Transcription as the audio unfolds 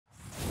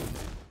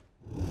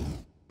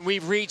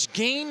We've reached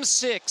Game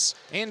 6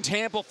 in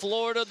Tampa,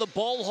 Florida. The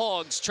Bull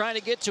Hogs trying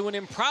to get to an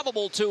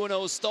improbable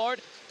 2-0 start.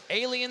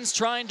 Aliens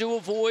trying to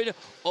avoid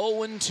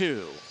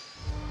 0-2.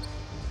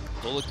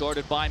 Bullet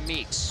guarded by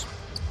Meeks.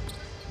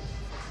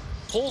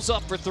 Pulls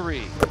up for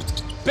three.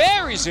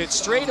 Buries it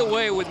straight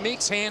away with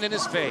Meeks' hand in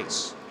his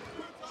face.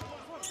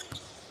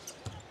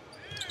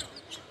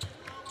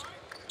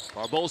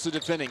 Barbosa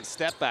defending,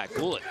 step back,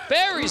 Bullet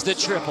buries the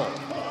triple.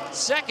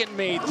 Second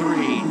made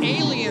three.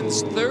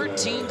 Aliens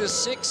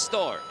 13-6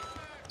 start.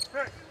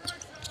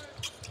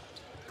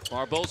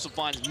 Barbosa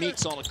finds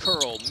Meeks on a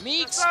curl.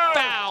 Meeks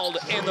fouled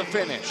in the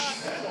finish.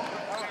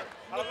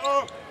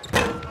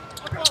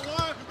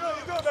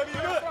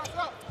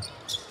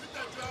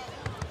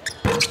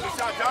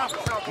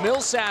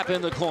 Millsap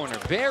in the corner,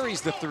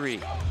 buries the three.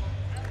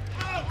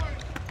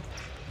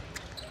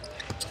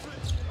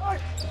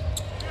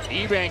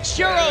 Ebanks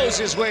euros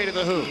his way to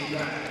the hoop.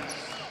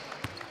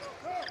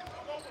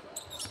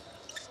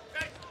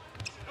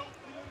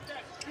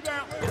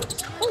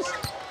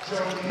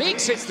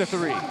 Meeks hits the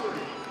three.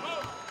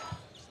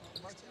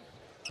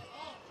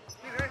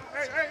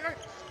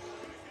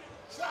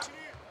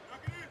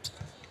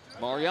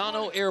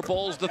 Mariano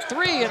airballs the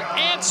three and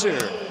answer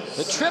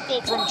the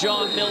triple from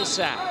John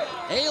Millsap.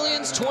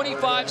 Aliens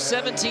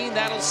 25-17,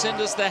 that'll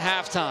send us to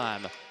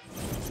halftime.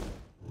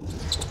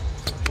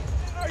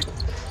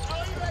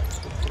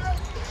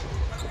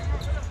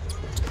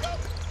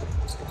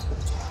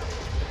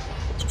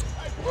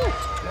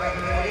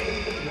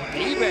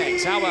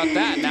 Ebanks, how about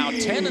that? Now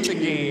 10 in the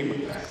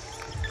game.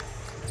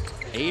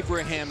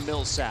 Abraham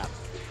Millsap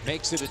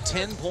makes it a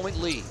 10-point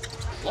lead.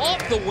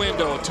 Off the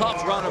window,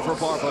 tough runner for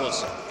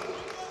Barbosa.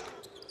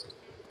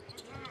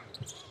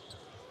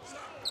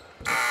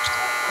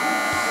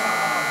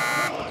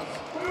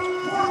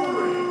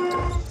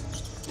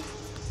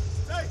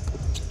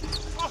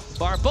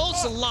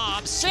 Barbosa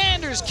lob,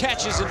 Sanders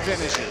catches and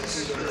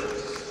finishes.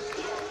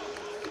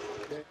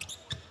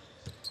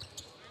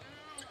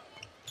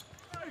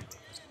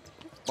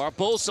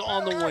 Barbosa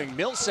on the wing,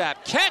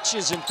 Millsap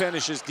catches and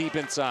finishes deep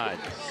inside.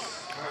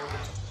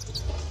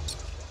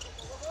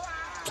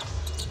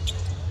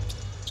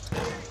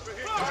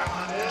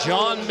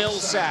 John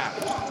Millsap.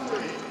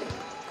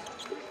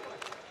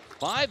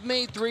 5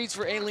 made threes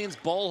for Aliens,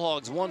 Bull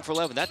Hogs 1 for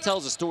 11. That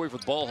tells a story for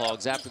the Bull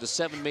Hogs after the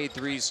 7 made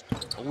threes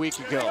a week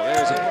ago.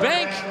 There's a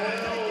bank,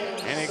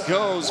 and it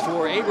goes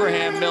for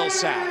Abraham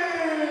Millsap.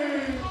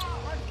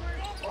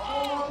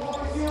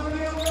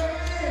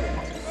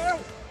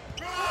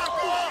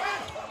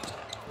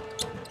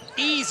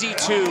 Easy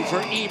 2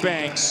 for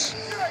Ebanks.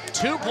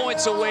 2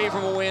 points away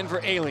from a win for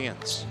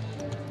Aliens.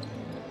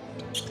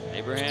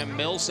 Abraham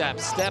Millsap,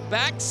 step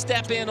back,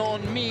 step in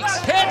on Meeks,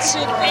 hits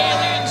it,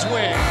 Aliens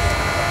win.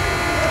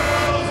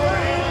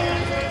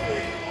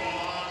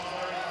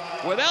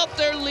 Without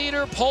their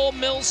leader, Paul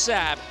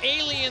Millsap,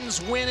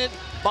 Aliens win it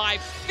by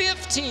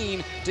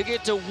 15 to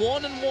get to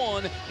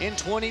 1-1 in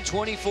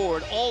 2024.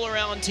 An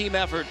all-around team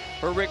effort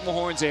for Rick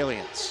Mahorn's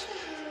Aliens.